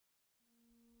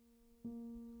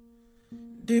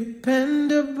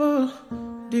Dependable,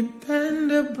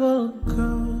 dependable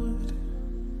God.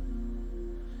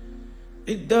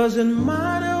 It doesn't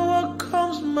matter what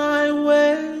comes my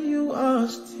way, you are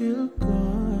still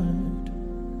God.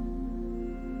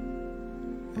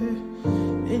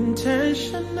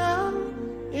 Intentional,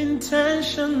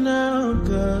 intentional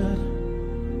God.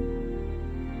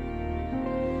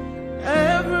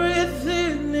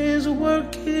 Everything is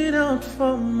working out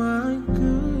for my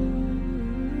good.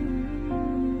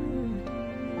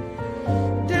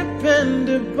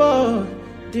 Dependable,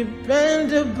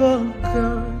 dependable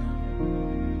God.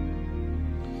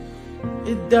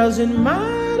 It doesn't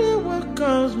matter what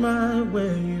comes my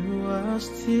way, you are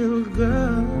still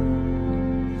God.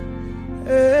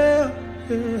 Yeah,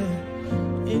 yeah.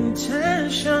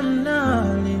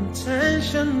 Intentional,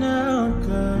 intentional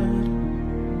God.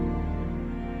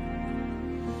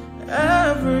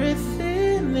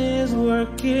 Everything is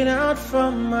working out for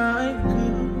my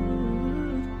good.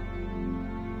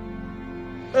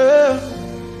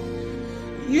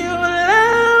 You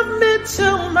love me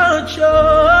too much,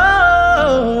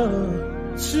 oh,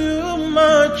 too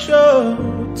much, oh,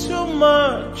 too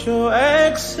much, oh,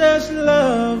 excess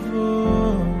love,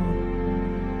 oh,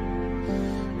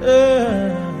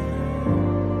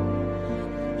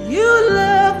 you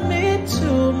love me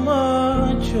too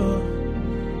much, oh,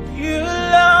 you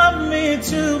love me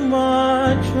too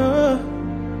much, oh,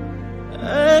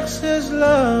 excess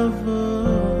love,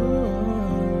 oh.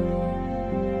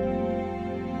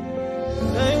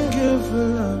 Thank you for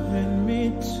loving me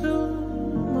too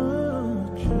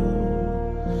much,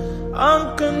 oh.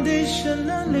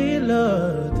 Unconditionally,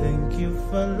 Lord. Thank you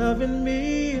for loving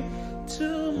me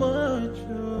too much,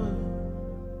 oh.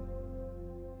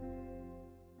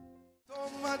 So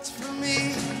much for me,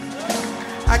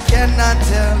 I cannot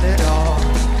tell it all.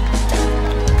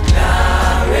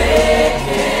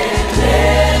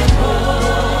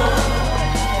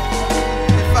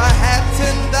 If I had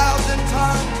 10,000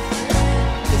 tongues,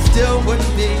 still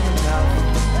wouldn't be enough.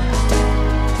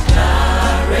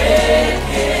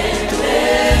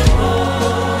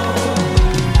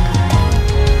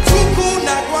 Tuku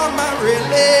Nagwama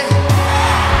really.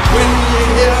 When you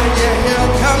hear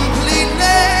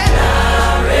completely.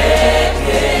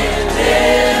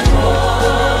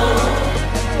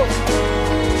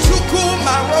 Tuku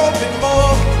my robin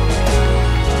more.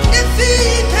 If he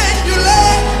can you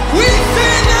let we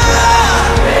sing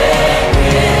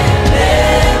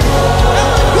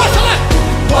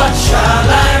What shall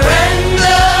I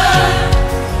render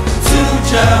to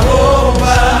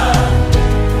Jehovah?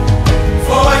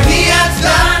 For he has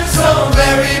done so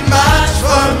very much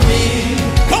for me.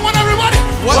 Come on, everybody.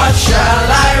 What shall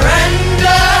I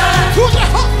render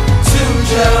to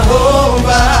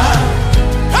Jehovah?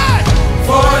 Hey.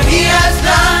 For he has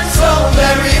done so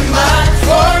very much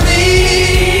for me.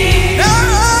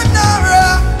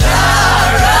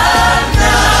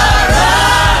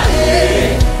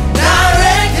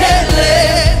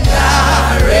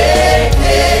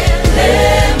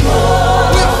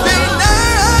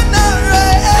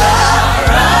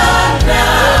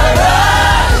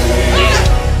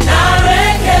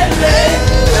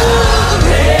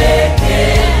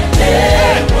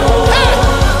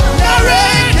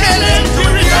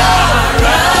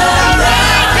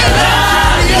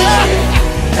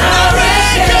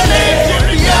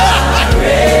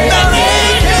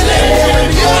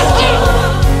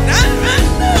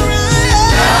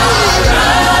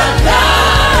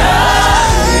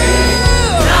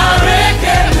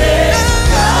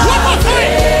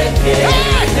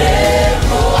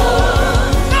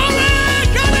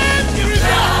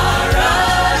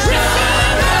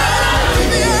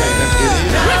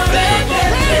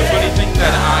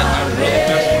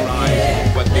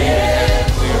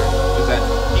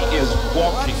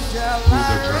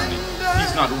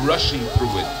 Rushing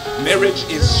through it. Marriage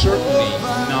is certainly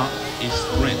not a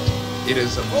sprint. It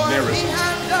is a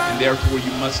marathon. And therefore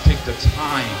you must take the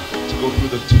time to go through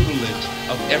the tutelage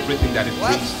of everything that it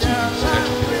brings to you so that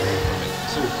you can grow from it.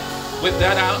 So with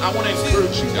that, I want to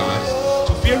encourage you guys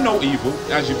to fear no evil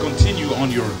as you continue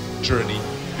on your journey,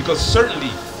 because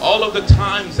certainly all of the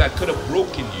times that could have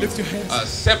broken you,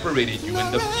 separated you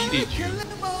and defeated you,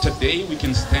 today we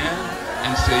can stand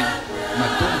and say,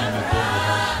 Madonna,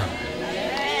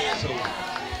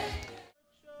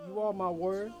 you are my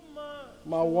word,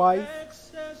 my wife,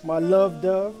 my love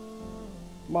dove,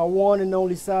 my one and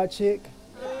only side chick,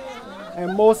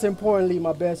 and most importantly,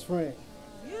 my best friend.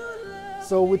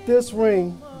 So with this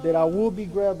ring that I will be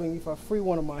grabbing if I free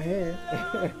one of my hand,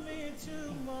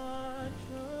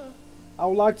 I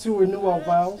would like to renew our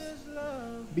vows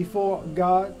before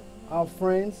God, our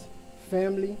friends,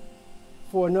 family,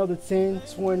 for another 10,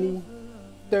 20,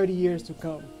 30 years to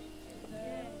come.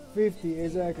 50,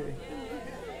 exactly.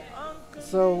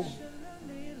 So,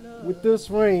 with this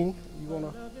ring, you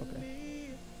wanna, okay.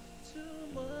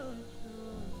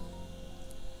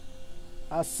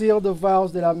 I seal the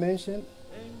vows that I mentioned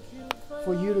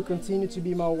for you to continue to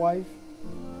be my wife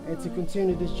and to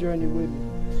continue this journey with me.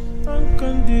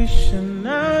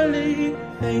 Unconditionally,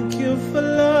 thank you for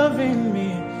loving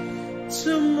me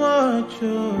too much.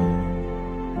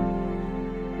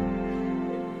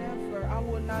 Never, I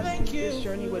will not do this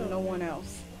journey with no one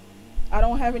else. I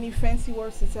don't have any fancy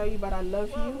words to tell you, but I love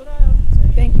you.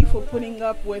 Thank you for putting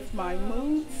up with my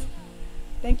moods.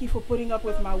 Thank you for putting up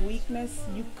with my weakness.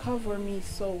 You cover me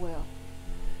so well.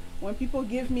 When people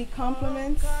give me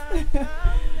compliments,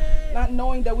 not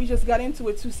knowing that we just got into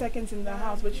it 2 seconds in the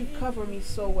house, but you cover me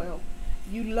so well.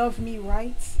 You love me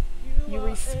right. You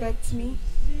respect me.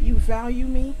 You value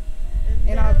me.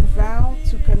 And I vow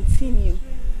to continue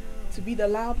to be the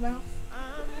loudmouth,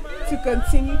 to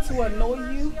continue to annoy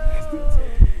you,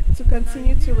 to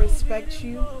continue to respect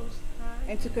you,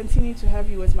 and to continue to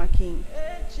have you as my king.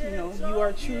 You know, you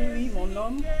are truly mon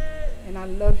homme, and I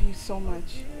love you so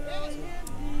much.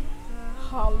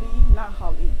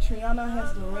 Triana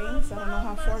has the rings. I don't know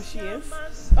how far she is.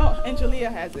 Oh, Angelia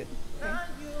has it. Okay.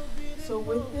 So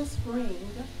with this ring,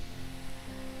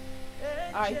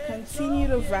 I continue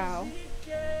to vow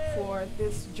for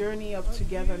this journey of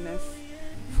togetherness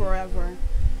forever.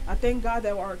 I thank God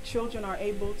that our children are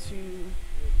able to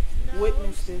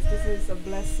witness this. This is a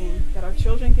blessing that our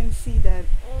children can see that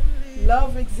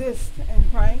love exists,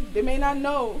 and right, they may not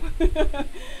know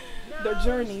the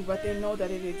journey, but they know that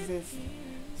it exists.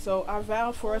 So I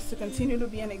vow for us to continue to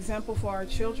be an example for our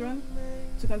children,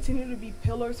 to continue to be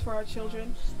pillars for our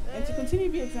children, and to continue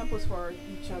to be examples for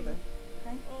each other.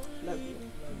 Okay? Love you.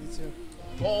 Love you too.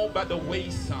 Fall by the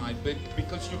wayside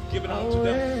because you've given unto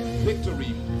them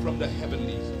victory from the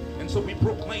heavenlies. And so we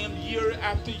proclaim year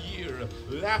after year,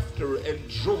 laughter and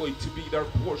joy to be their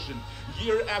portion.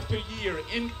 Year after year,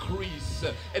 increase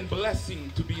and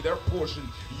blessing to be their portion.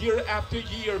 Year after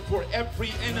year, for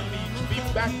every enemy to be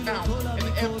backed down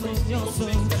and every single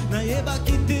thing.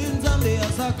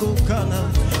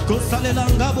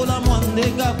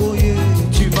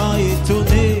 Tu m'as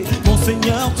étonné, mon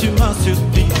Seigneur, tu m'as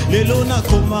surpris. Lelona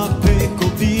koma pe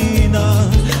kobina,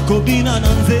 kobina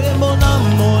nanze mona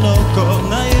mono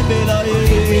kona ebela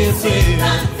ese.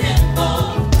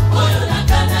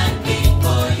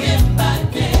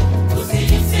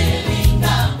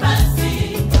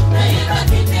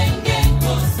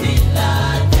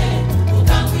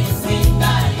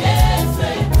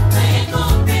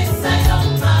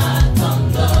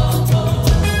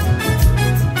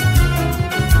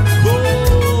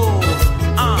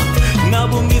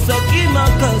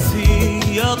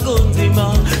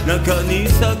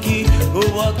 Nakanisaki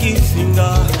owakisinga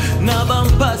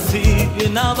nabampasi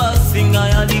nabasinga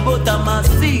ya libota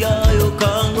masia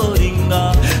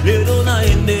yokangoringa lero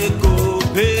naende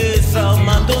kopesa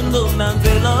matondo na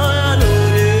nzela ya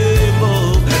lorembo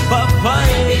papa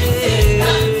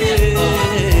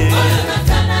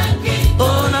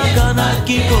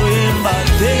onakanaki koyemba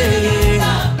te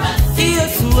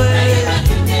Yesu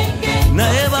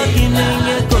naebaki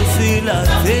ndenge kosila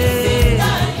te.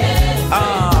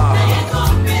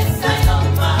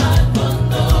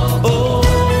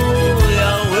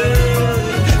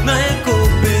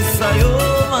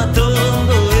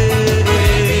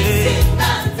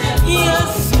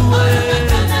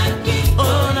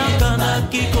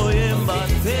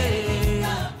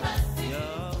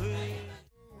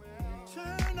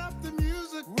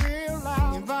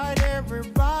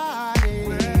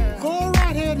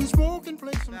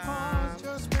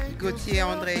 Gauthier,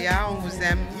 Andrea, on vous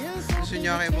aime,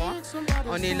 Junior et moi.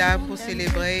 On est là pour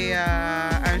célébrer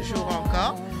un jour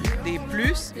encore, des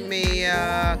plus, mais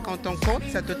quand on compte,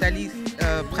 ça totalise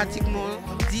pratiquement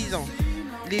 10 ans.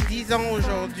 Les 10 ans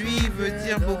aujourd'hui veut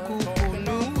dire beaucoup pour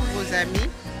nous, vos amis,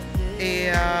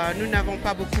 et nous n'avons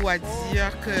pas beaucoup à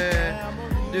dire que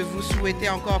de vous souhaiter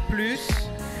encore plus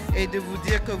et de vous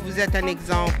dire que vous êtes un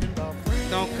exemple.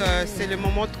 Donc c'est le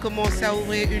moment de commencer à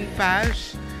ouvrir une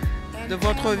page de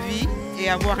votre vie et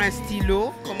avoir un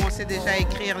stylo, commencer déjà à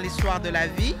écrire l'histoire de la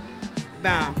vie.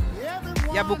 Ben,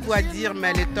 il y a beaucoup à dire,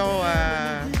 mais le temps,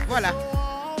 voilà,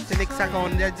 ce n'est que ça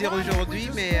qu'on a à dire aujourd'hui,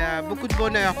 mais beaucoup de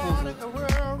bonheur pour vous.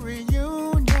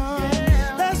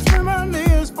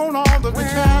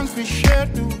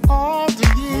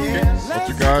 En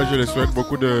tout cas, je le souhaite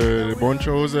beaucoup de bonnes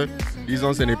choses. 10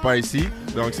 ans, ce n'est pas ici,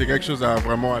 donc c'est quelque chose à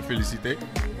vraiment à féliciter.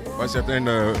 Certaines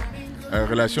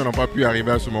relations n'ont pas pu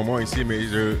arriver à ce moment ici, mais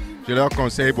je leur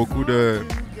conseille beaucoup de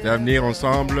d'avenir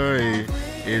ensemble et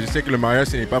je sais que le mariage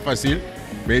ce n'est pas facile,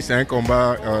 mais c'est un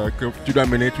combat que tu dois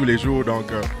mener tous les jours.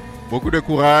 Donc beaucoup de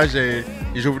courage et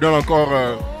je vous donne encore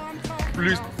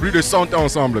plus de 100 ans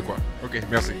ensemble, quoi. Ok,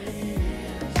 merci.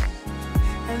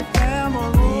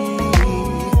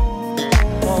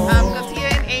 Gauthier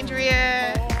and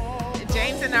Andrea,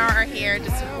 James and I are here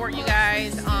to support you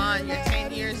guys on your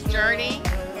 10 years journey.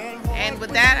 And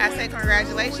with that, I say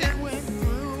congratulations.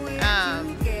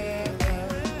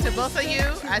 To both of you,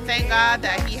 I thank God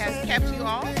that He has kept you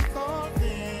all.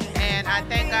 And I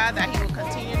thank God that He will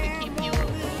continue to keep you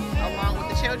along with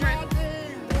the children.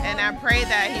 And I pray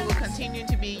that He will continue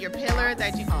to be your pillar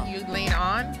that you lean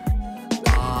on.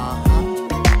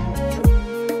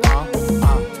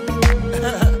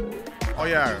 Oh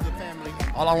yeah,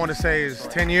 all I want to say is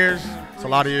 10 years, it's a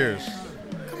lot of years.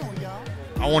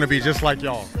 I want to be just like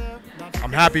y'all.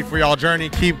 I'm happy for y'all journey,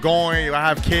 keep going. You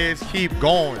have kids, keep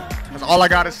going. That's all I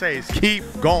gotta say is keep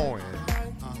going.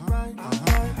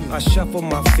 I shuffle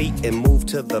my feet and move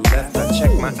to the left. I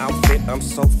check my outfit, I'm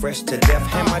so fresh to death.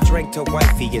 Hand my drink to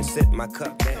wifey and sit my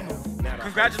cup down.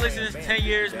 Congratulations, 10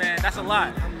 years, man. That's a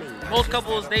lot. Most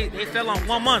couples, they fell on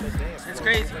 1 month. It's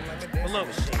crazy. But look,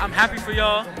 I'm happy for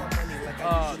y'all.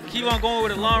 Keep on going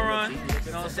with the long run.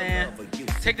 You know what I'm saying?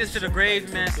 Take this to the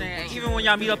grave, man. Saying even when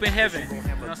y'all meet up in heaven, you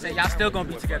know what I'm saying? Y'all still gonna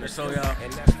be together. So,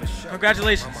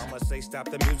 congratulations. Mama say stop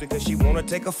the music cause she wanna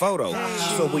take a photo.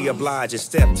 So we oblige and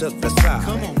step to the side.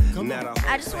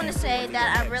 I just want to say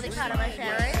that I'm really proud of my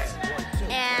parents,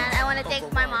 and I want to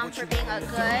thank my mom for being a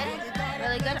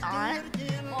really good aunt.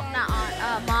 Well, not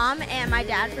aunt, mom, and my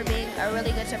dad for being a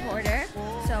really good supporter.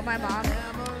 So my mom,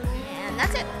 and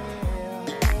that's it.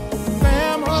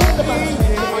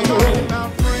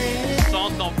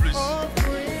 100 ans plus,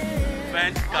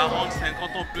 20, 40,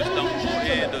 50 ans plus d'amour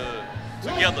et de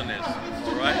togetherness.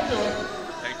 All right?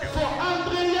 Thank you.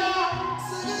 Andrea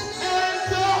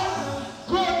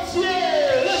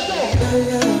Gauthier, let's go.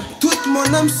 Toute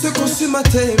mon âme se consume à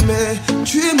t'aimer.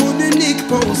 Tu es mon unique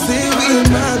pensée, oui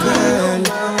ma belle.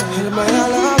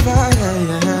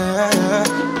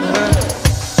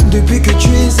 Depuis que tu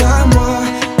es à moi,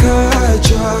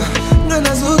 Kacha.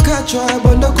 Nanazo Kacha,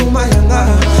 Bondo Kumayanga.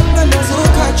 Nanazo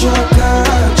Kacha,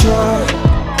 Kacha.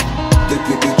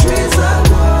 Depuis que tu es à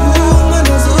moi,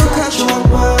 Nanazo Kacha,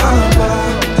 Mama.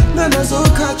 Nanazo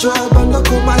Kacha, Bondo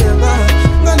Kumayanga.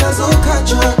 Nanazo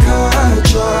Kacha,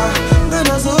 Kacha.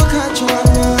 Nanazo Kacha,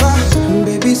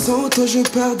 baby, sans toi je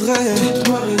perdrais toute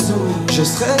ma raison. Je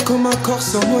serais comme un corps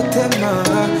sans mot thème.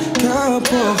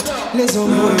 Qu'importe les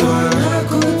embrouilles.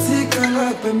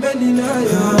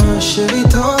 Chérie,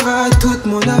 t'auras toute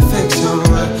mon affection.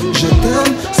 Je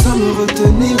t'aime sans me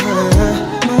retenir.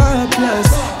 Ma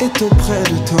place est auprès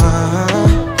de toi.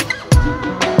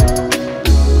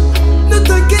 Ne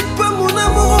t'inquiète pas mon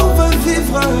amour, on va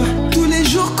vivre tous les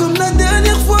jours comme la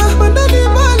dernière fois.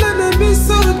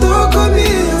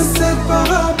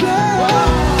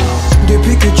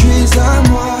 Depuis que tu es à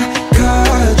moi,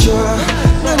 Kacha.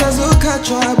 Nanazo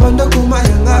Kacha, Bondo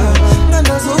Kumayanga.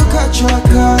 Nanazo Kacha,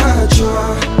 Kacha.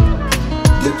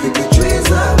 Depuis que tu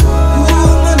es à moi,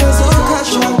 Nanazo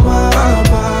Kacha,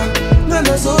 Mama.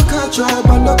 Nanazo Kacha,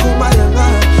 Bondo Kumayanga.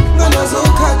 Nanazo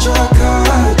Kacha,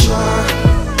 Kacha.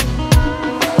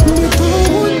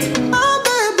 Ah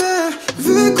bébé,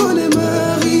 vu qu'on est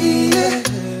mariés,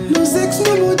 nos ex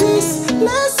nous maudissent,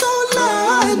 laissons-la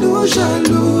nous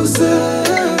jalouser.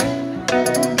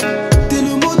 T'es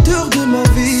le moteur de ma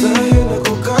vie,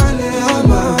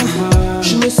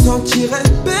 je me sentirais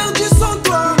perdu sans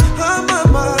toi, ah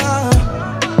maman.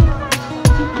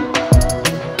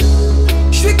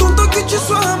 Je suis content que tu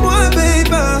sois à moi,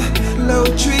 baby.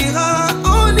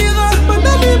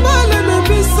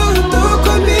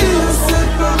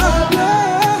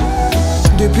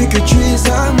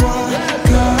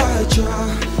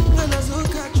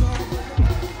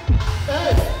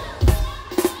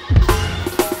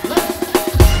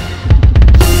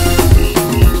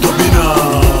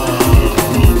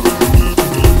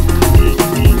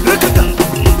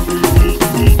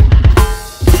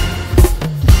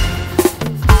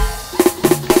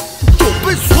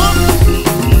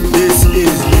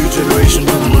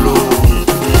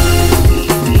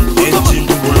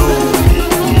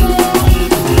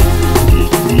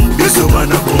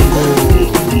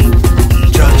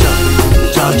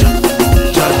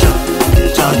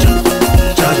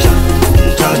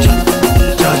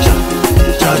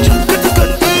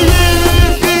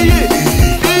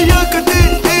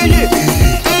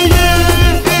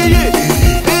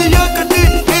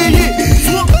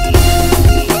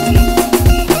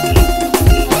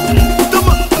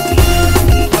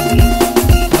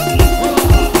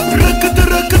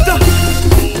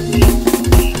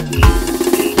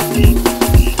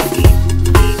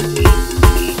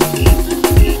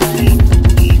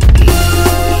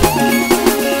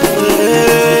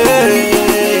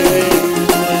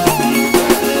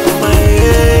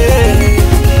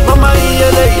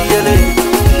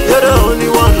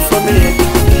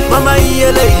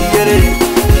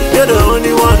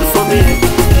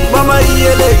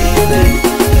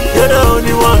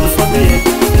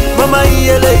 Mama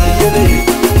yele yele,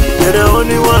 you're the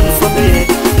only one for me.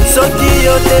 Soki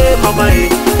yote mama e,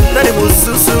 nani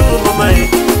mususu mama e.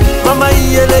 Mama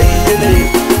yele yele,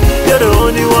 you're the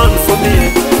only one for me.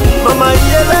 Mama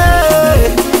yele,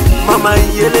 mama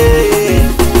yele,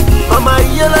 mama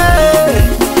yele,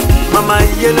 mama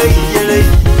yele yele,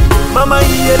 mama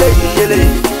yele yele,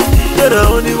 you're the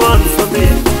only one for me.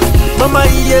 Mama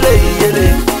yele yele,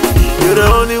 you're the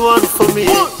only one for me.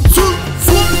 1, 2,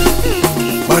 3.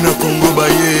 Bana Congo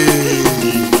baye,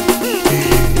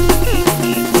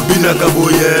 Obina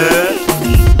Kaboye.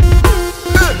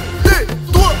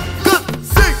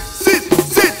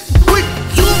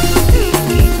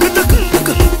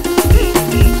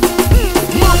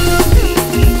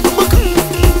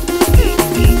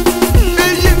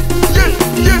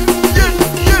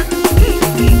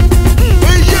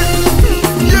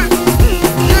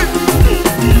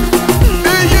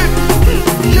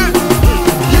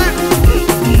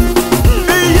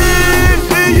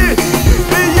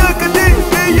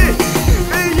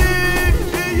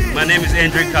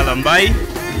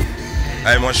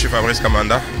 Hey, moi je suis Fabrice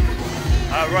Kamanda.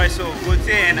 Alright, so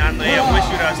Gauthier and Andrea, where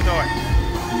should I start?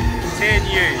 10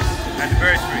 years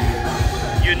anniversary.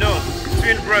 You know,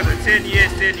 twin brother, 10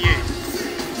 years, 10 years.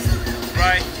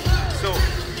 Right? So,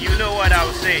 you know what I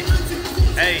would say.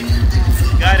 Hey,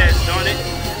 God has done it,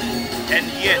 and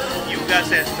yet you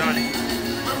guys has done it.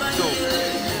 So,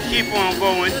 keep on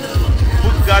going,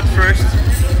 put God first,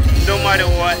 no matter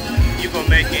what, you're gonna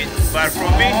make it. But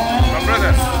from me, my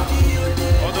brother,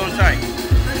 hold on tight.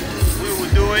 We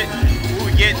will do it, we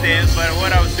will get there, but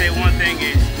what I would say, one thing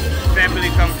is, family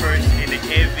come first in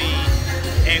every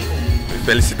angle.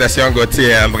 Félicitations Gauthier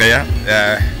et Andrea.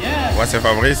 Moi c'est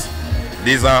Fabrice.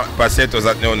 10 ans passés,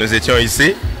 nous étions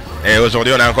ici. Et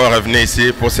aujourd'hui, on est encore revenu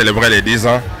ici pour célébrer les 10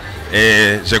 ans.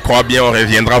 Et je crois bien on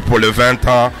reviendra pour les 20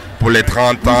 ans, pour les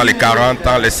 30 ans, les 40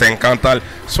 ans, les 50 ans,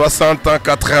 60 ans,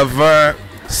 80,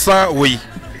 100, oui.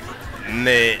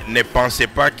 Ne pensez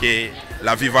pas que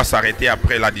la vie va s'arrêter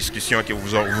après la discussion que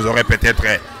vous aurez peut-être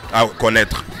à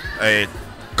connaître. Et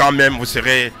quand même, vous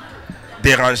serez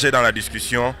dérangé dans la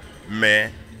discussion,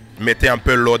 mais mettez un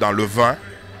peu l'eau dans le vin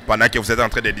pendant que vous êtes en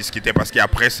train de discuter, parce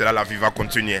qu'après cela, la vie va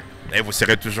continuer et vous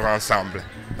serez toujours ensemble.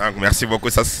 Donc, merci beaucoup.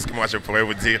 Ça, c'est ce que moi je pourrais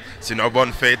vous dire. Sinon,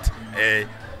 bonne fête et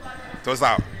tout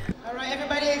ça. All right,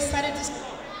 everybody excited to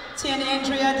see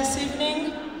Andrea this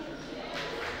evening?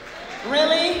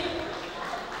 Really?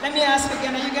 Let me ask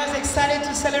again, are you guys excited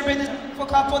to celebrate this beautiful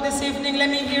couple this evening? Let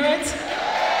me hear it.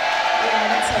 Yeah,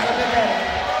 that's a little bit better.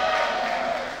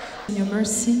 In your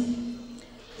mercy.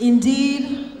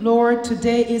 Indeed, Lord,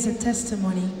 today is a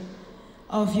testimony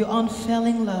of your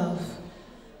unfailing love,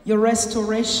 your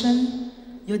restoration,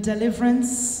 your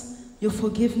deliverance, your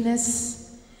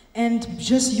forgiveness, and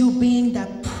just you being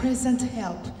that present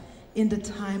help in the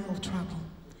time of trouble.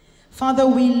 Father,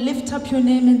 we lift up your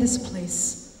name in this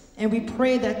place. And we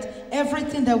pray that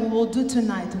everything that we will do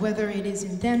tonight, whether it is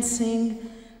in dancing,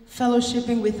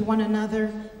 fellowshipping with one another,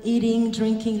 eating,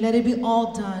 drinking, let it be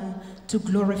all done to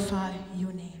glorify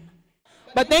your name.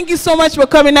 But thank you so much for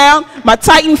coming out. My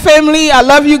Titan family, I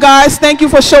love you guys. Thank you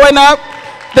for showing up.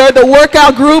 They're the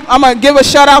workout group. I'm going to give a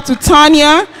shout out to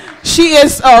Tanya. She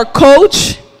is our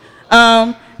coach.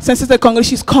 Since it's a Congolese,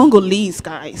 she's Congolese,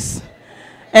 guys.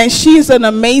 And she is an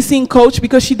amazing coach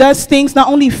because she does things not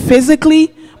only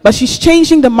physically, but she's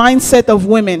changing the mindset of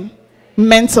women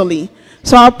mentally.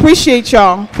 So I appreciate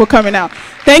y'all for coming out.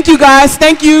 Thank you, guys.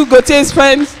 Thank you, Gauthier's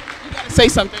friends. You gotta say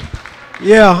something.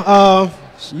 Yeah,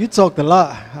 you talked a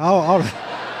lot.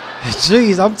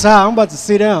 Jeez, I'm tired. I'm about to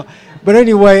sit down. But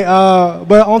anyway,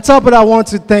 but on top of that, I want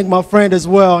to thank my friend as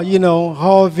well. You know,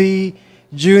 Harvey,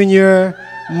 Junior,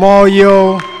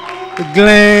 Mario,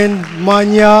 Glenn,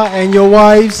 Manya, and your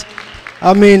wives.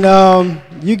 I mean,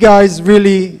 you guys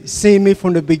really see me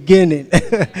from the beginning.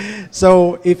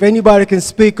 So if anybody can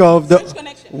speak of the...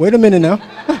 Wait a minute now.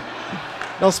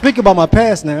 Don't speak about my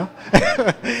past now.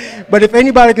 But if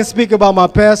anybody can speak about my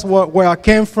past, where I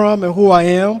came from and who I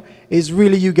am, it's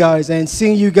really you guys. And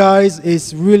seeing you guys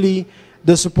is really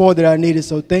the support that I needed.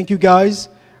 So thank you guys.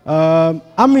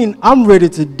 I mean, I'm ready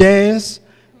to dance,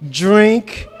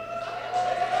 drink.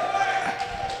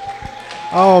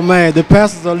 Oh man, the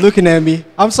pastors are looking at me.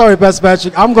 I'm sorry, Pastor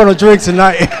Patrick. I'm gonna drink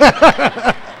tonight.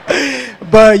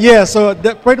 But yeah, so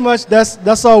pretty much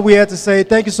that's all we had to say.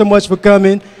 Thank you so much for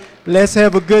coming. Let's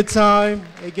have a good time.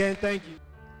 Again, thank you.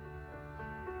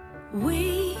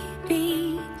 We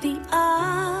beat the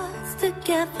odds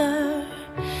together.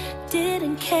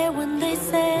 Didn't care when they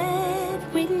said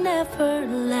we'd never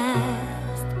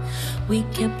last. We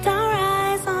kept our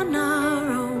eyes on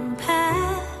our own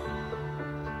path.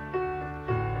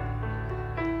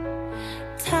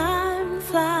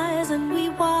 and we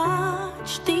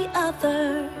watched the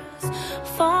others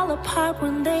fall apart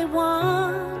when they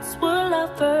once were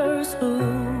lovers who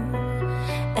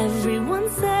everyone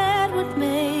said would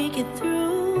make it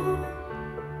through.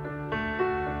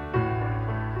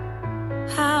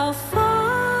 How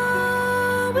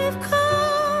far we've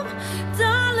come,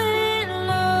 darling,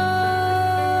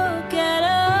 look at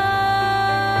us.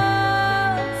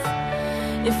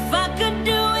 If I could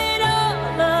do it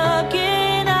all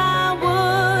again, I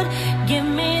would. Give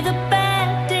me the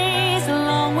bad days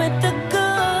along with the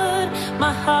good.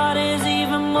 My heart is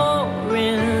even more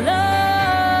in love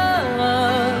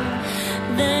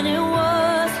than it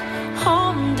was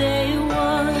on day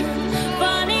one.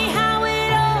 Funny how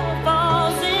it all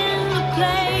falls into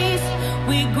place.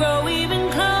 We grow even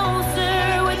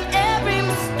closer with every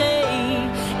mistake.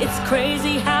 It's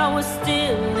crazy how we're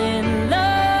still in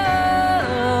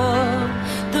love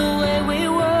the way we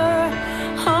were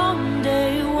on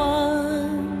day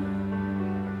one.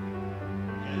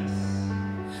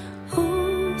 Who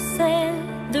said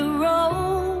the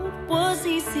road was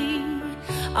easy?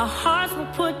 Our hearts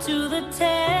were put to the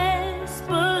test,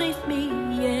 believe me,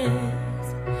 yes.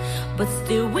 But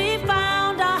still we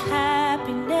found our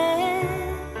happiness.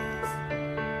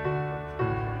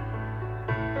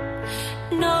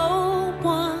 No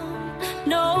one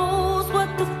knows what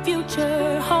the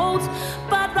future holds,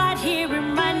 but right here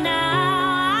and right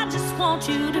now, I just want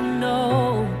you to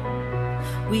know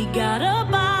we got a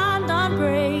bond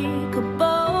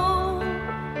unbreakable.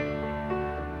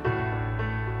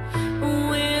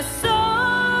 We're so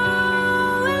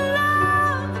in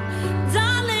love,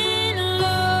 darling,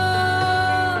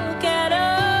 look at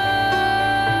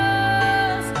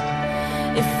us.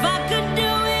 If I could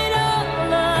do it all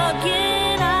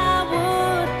again, I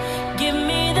would. Give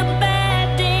me the bad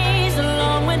days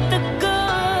along with the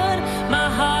good. My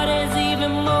heart is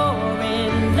even more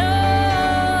in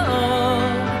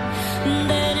love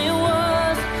than it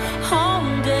was on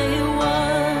day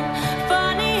one.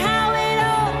 Funny how it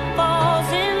all falls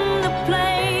into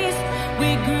place. We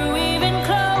grew even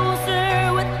closer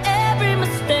with every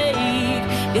mistake.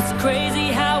 It's crazy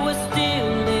how we're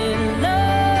still in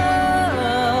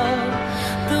love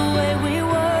the way we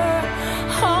were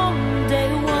on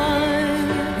day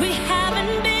one. We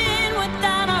haven't been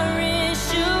without our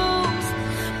issues,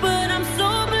 but I'm so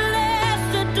blessed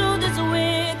to do this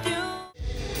with you.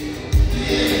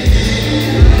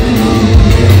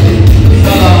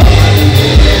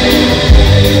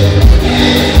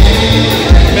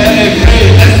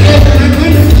 Let's go,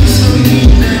 Brooklyn.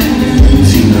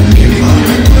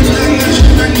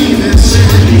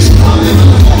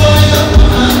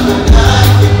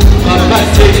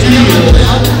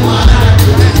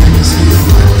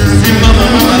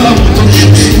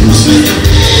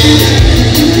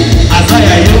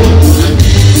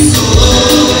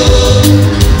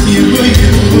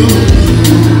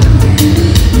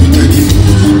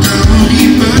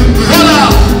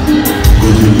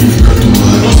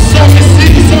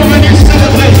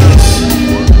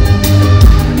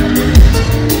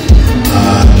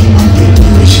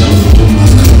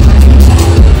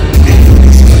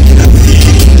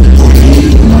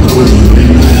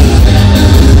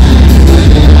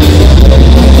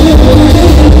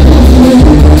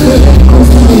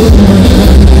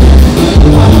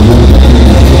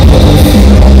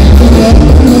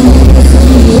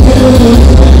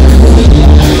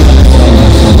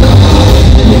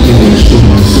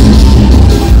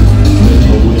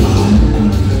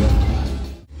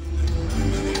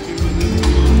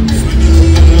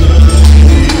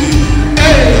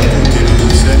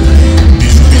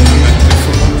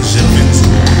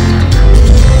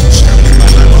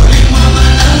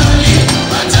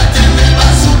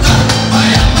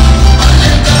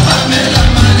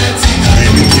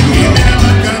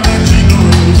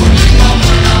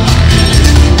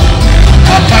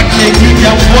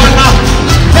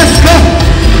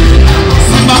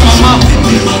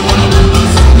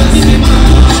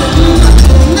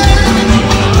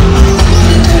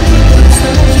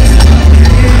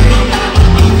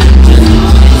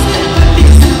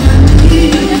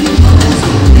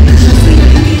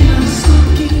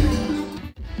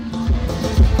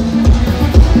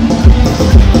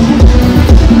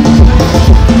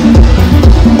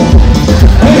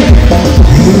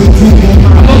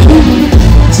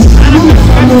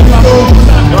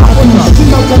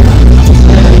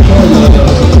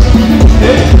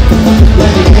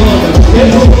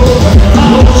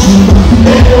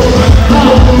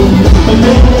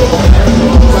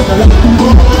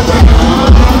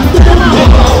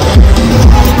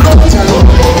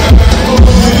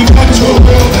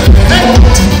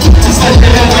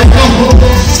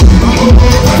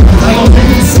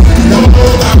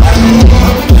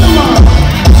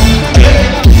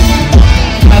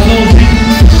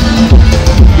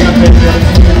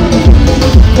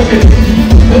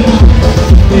 Thank you.